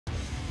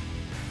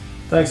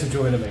Thanks for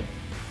joining me.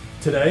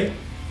 Today,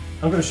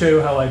 I'm going to show you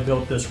how I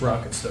built this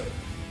rocket stove.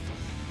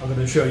 I'm going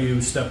to show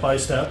you step by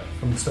step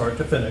from start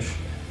to finish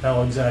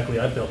how exactly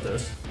I built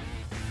this.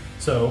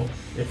 So,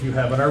 if you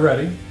haven't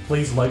already,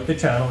 please like the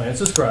channel and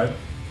subscribe.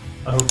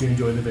 I hope you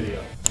enjoy the video.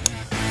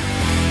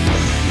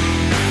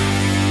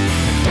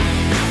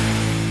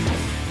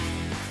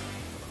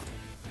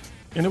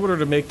 In order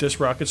to make this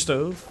rocket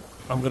stove,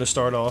 I'm going to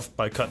start off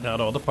by cutting out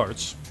all the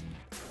parts.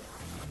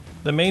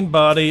 The main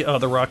body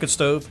of the rocket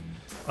stove,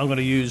 I'm going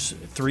to use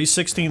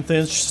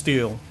 3/16"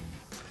 steel.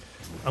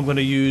 I'm going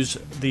to use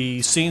the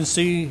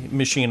CNC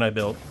machine I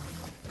built.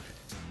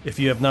 If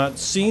you have not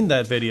seen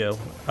that video,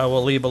 I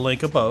will leave a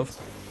link above.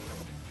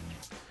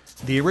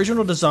 The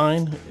original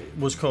design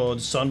was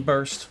called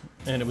Sunburst,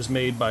 and it was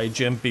made by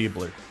Jim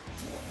Biebler.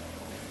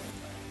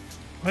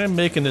 I am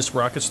making this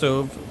rocket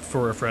stove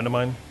for a friend of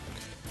mine.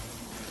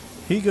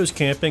 He goes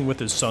camping with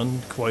his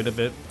son quite a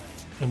bit,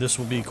 and this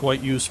will be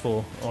quite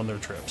useful on their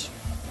trips.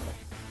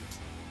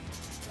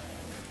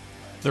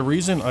 The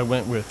reason I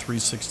went with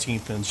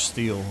 3/16"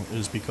 steel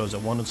is because I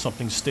wanted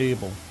something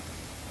stable.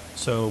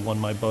 So when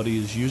my buddy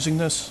is using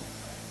this,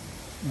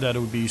 that it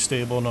would be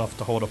stable enough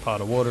to hold a pot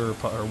of water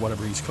or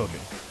whatever he's cooking.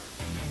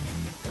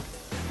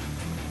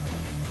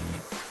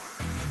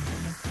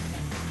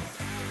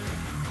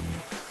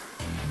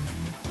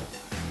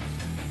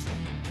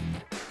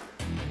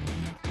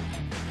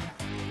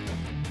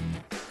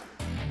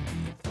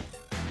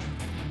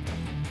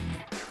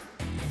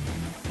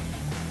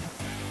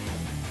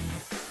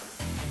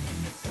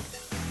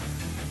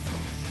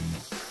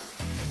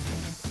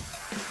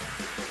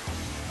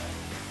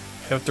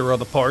 After all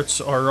the parts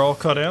are all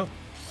cut out,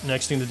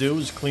 next thing to do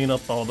is clean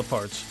up all the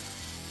parts.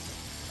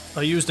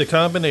 I used a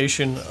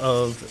combination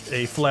of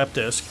a flap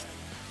disc,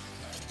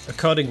 a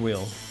cutting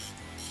wheel,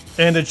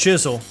 and a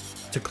chisel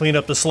to clean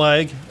up the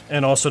slag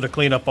and also to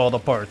clean up all the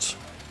parts.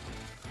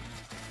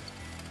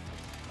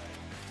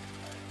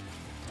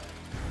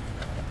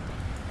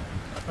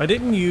 I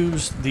didn't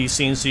use the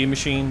CNC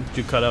machine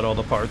to cut out all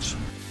the parts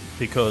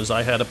because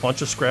I had a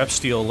bunch of scrap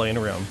steel laying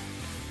around.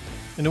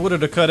 In order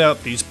to cut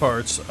out these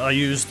parts, I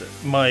used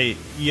my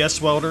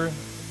YesWelder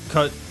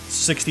Cut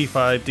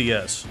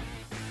 65DS.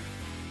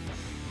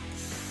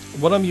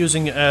 What I'm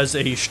using as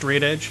a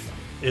straight edge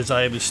is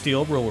I have a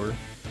steel ruler,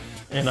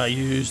 and I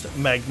used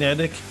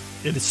magnetic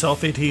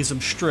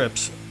self-adhesive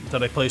strips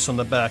that I place on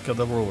the back of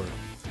the ruler.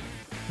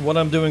 What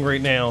I'm doing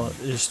right now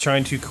is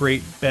trying to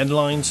create bend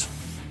lines.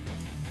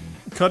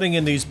 Cutting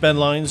in these bend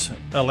lines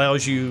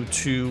allows you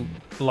to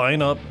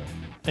line up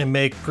and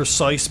make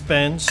precise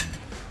bends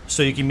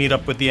so you can meet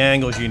up with the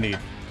angles you need.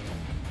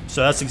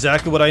 So that's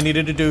exactly what I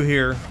needed to do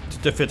here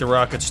to fit the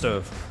rocket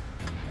stove.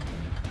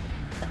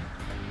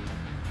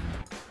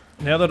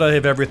 Now that I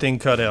have everything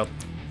cut out,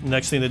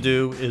 next thing to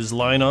do is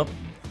line up,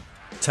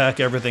 tack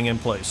everything in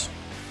place.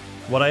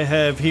 What I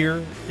have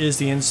here is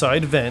the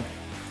inside vent.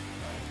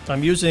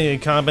 I'm using a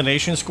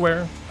combination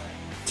square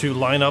to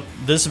line up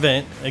this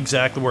vent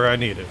exactly where I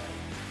need it.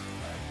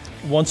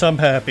 Once I'm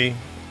happy,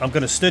 I'm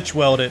going to stitch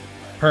weld it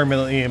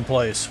permanently in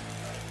place.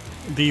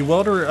 The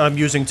welder I'm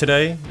using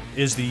today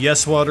is the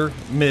YesWelder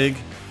MIG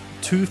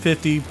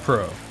 250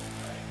 Pro.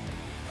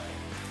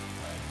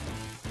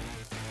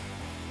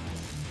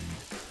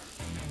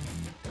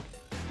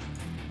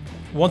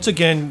 Once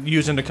again,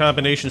 using the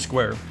combination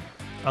square,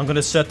 I'm going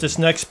to set this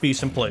next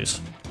piece in place.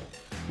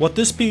 What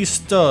this piece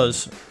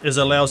does is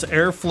allows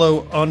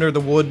airflow under the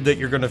wood that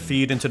you're going to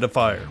feed into the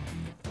fire.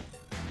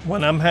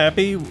 When I'm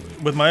happy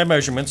with my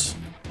measurements,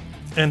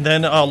 and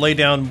then I'll lay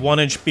down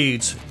 1-inch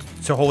beads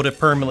to hold it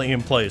permanently in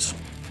place.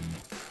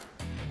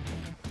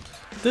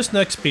 This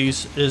next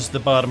piece is the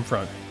bottom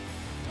front.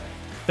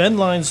 Bend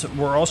lines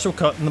were also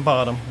cut in the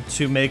bottom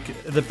to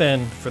make the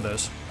bend for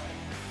this.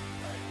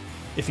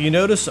 If you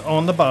notice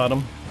on the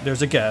bottom,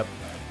 there's a gap.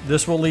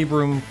 This will leave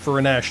room for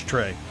an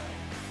ashtray.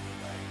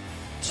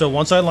 So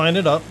once I line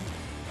it up,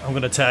 I'm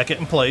going to tack it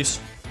in place.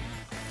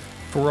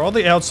 For all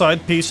the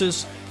outside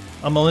pieces,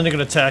 I'm only going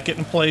to tack it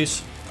in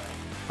place.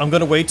 I'm going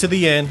to wait to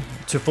the end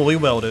to fully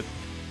weld it.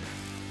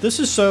 This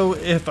is so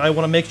if I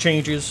want to make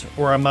changes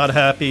or I'm not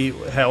happy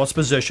how it's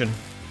positioned,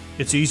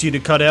 it's easy to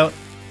cut out,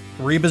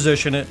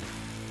 reposition it,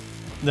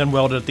 then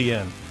weld it at the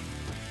end.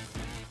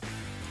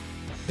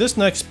 This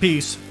next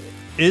piece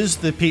is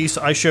the piece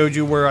I showed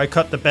you where I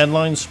cut the bend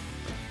lines.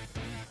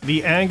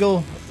 The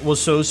angle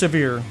was so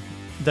severe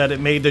that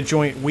it made the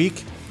joint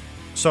weak,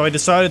 so I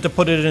decided to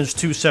put it in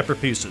two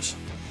separate pieces.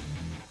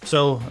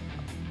 So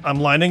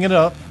I'm lining it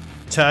up,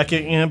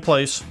 tacking it in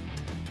place,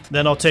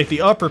 then I'll take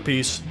the upper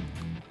piece,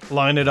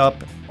 line it up,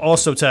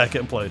 also tack it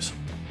in place.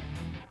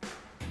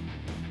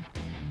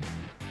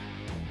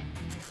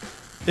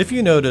 If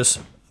you notice,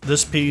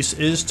 this piece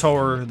is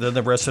taller than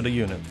the rest of the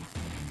unit.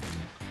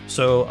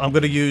 So I'm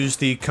going to use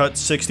the Cut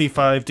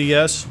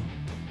 65DS,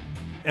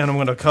 and I'm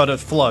going to cut it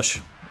flush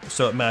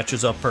so it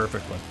matches up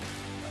perfectly.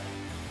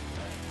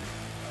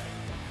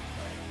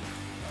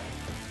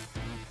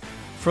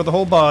 For the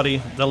whole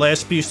body, the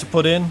last piece to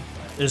put in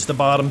is the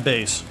bottom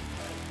base.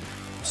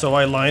 So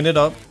I line it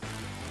up.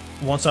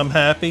 Once I'm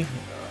happy,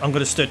 I'm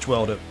going to stitch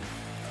weld it.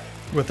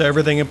 With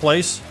everything in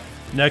place,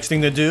 next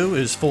thing to do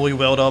is fully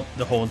weld up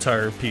the whole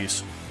entire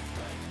piece.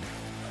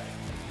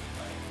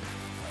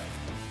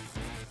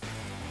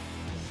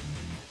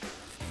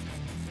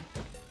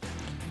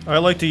 I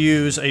like to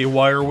use a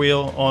wire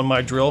wheel on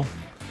my drill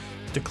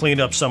to clean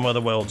up some of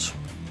the welds.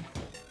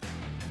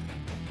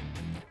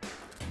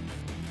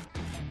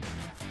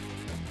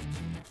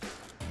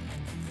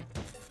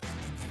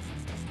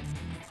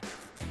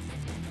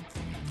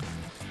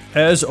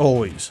 As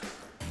always,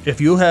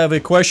 if you have a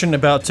question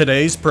about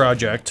today's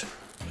project,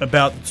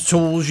 about the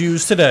tools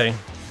used today,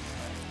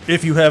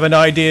 if you have an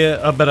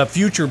idea about a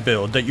future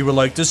build that you would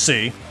like to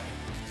see,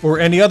 or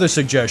any other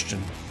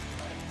suggestion,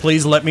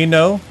 please let me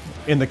know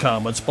in the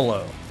comments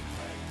below.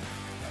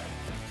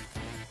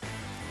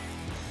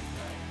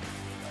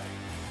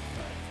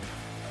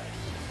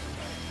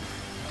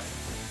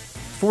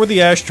 For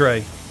the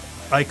ashtray,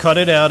 I cut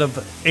it out of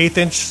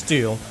 1/8"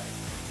 steel.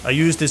 I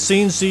used a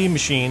CNC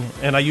machine,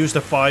 and I used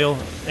a file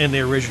and the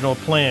original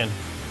plan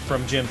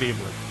from Jim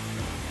Biebler.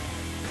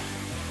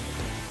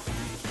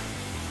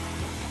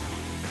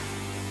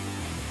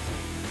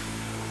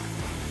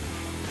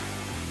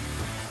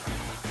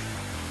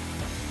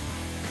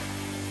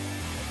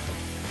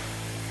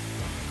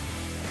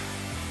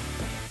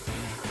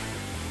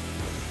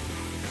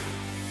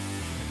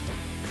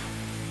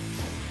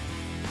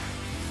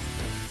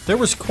 There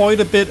was quite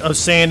a bit of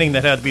sanding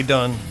that had to be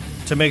done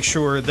to make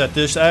sure that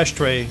this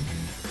ashtray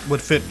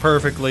would fit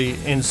perfectly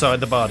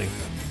inside the body.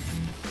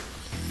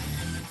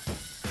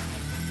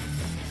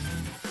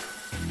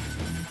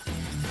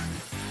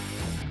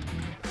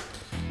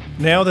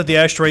 Now that the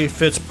ashtray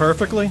fits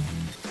perfectly,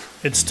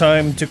 it's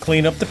time to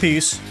clean up the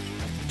piece,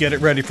 get it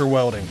ready for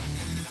welding.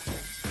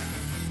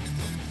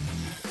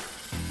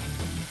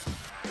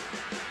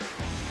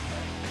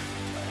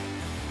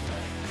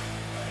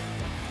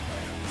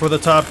 For the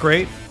top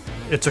grate,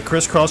 it's a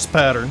crisscross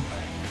pattern.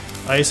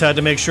 I just had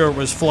to make sure it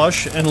was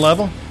flush and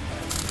level,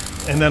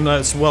 and then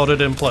it's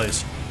welded in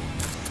place.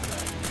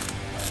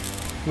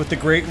 With the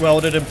grate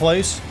welded in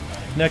place,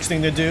 next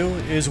thing to do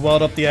is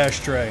weld up the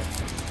ashtray.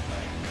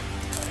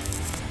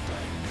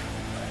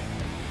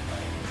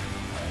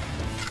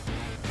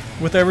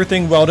 With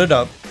everything welded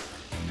up,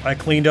 I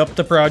cleaned up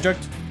the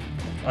project.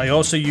 I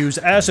also used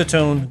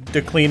acetone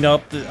to clean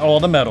up all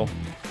the metal,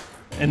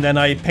 and then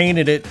I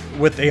painted it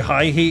with a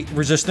high heat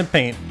resistant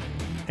paint,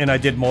 and I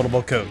did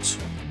multiple coats.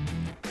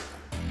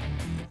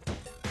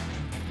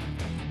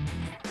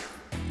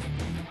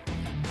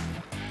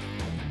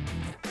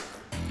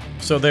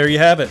 So there you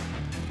have it.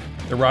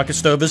 The rocket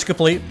stove is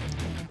complete.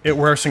 It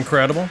works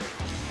incredible.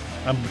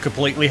 I'm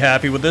completely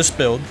happy with this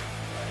build.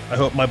 I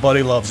hope my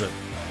buddy loves it.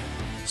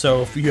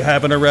 So if you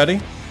haven't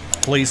already,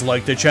 please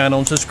like the channel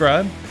and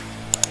subscribe.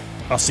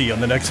 I'll see you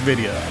on the next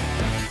video.